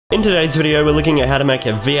in today's video, we're looking at how to make a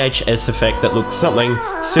VHS effect that looks something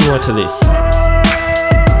similar to this.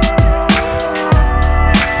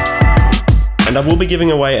 And I will be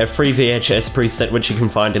giving away a free VHS preset which you can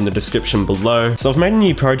find in the description below. So I've made a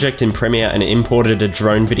new project in Premiere and imported a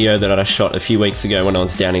drone video that I shot a few weeks ago when I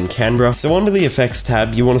was down in Canberra. So under the effects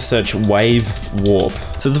tab, you want to search wave warp.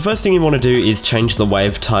 So the first thing you want to do is change the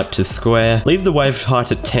wave type to square, leave the wave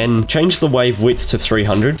height at 10, change the wave width to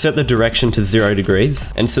 300, set the direction to 0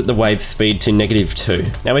 degrees, and set the wave speed to -2.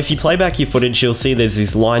 Now if you play back your footage, you'll see there's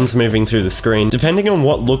these lines moving through the screen. Depending on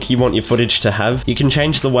what look you want your footage to have, you can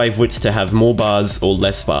change the wave width to have more bars or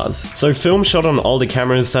less bars. So film shot on older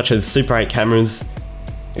cameras such as Super 8 cameras,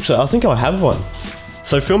 actually I think I have one.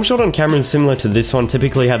 So film shot on cameras similar to this one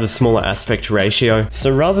typically have a smaller aspect ratio,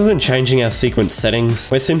 so rather than changing our sequence settings,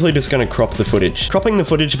 we're simply just going to crop the footage. Cropping the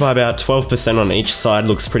footage by about 12% on each side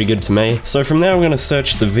looks pretty good to me. So from there I'm going to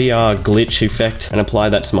search the VR glitch effect and apply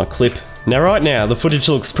that to my clip. Now right now, the footage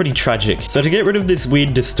looks pretty tragic, so to get rid of this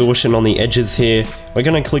weird distortion on the edges here, we're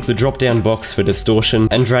going to click the drop down box for distortion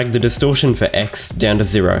and drag the distortion for X down to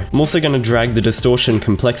 0. I'm also going to drag the distortion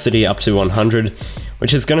complexity up to 100,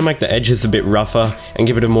 which is going to make the edges a bit rougher and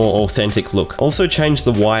give it a more authentic look. Also change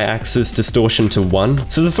the Y-axis distortion to 1.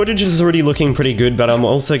 So the footage is already looking pretty good, but I'm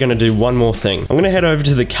also going to do one more thing. I'm going to head over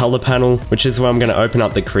to the color panel, which is where I'm going to open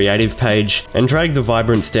up the creative page and drag the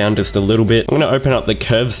vibrance down just a little bit. I'm going to open up the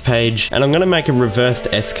curves page and I'm going to make a reversed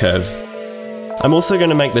S-curve. I'm also going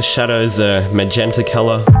to make the shadows a magenta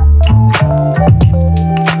color.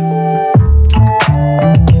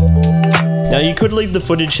 Now you could leave the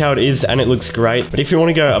footage how it is and it looks great, but if you want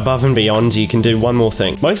to go above and beyond, you can do one more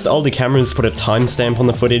thing. Most older cameras put a timestamp on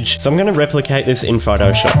the footage, so I'm going to replicate this in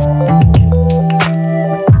Photoshop.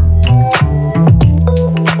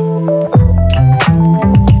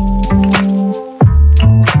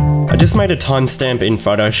 I just made a timestamp in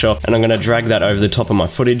Photoshop and I'm going to drag that over the top of my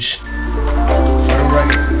footage.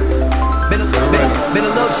 Been a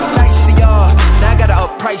little too nice to y'all. Now I got to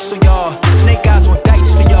up price on y'all. Snake eyes on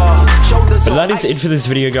dice for y'all. But that is it for this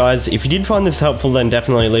video, guys. If you did find this helpful, then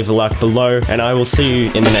definitely leave a like below, and I will see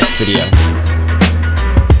you in the next video.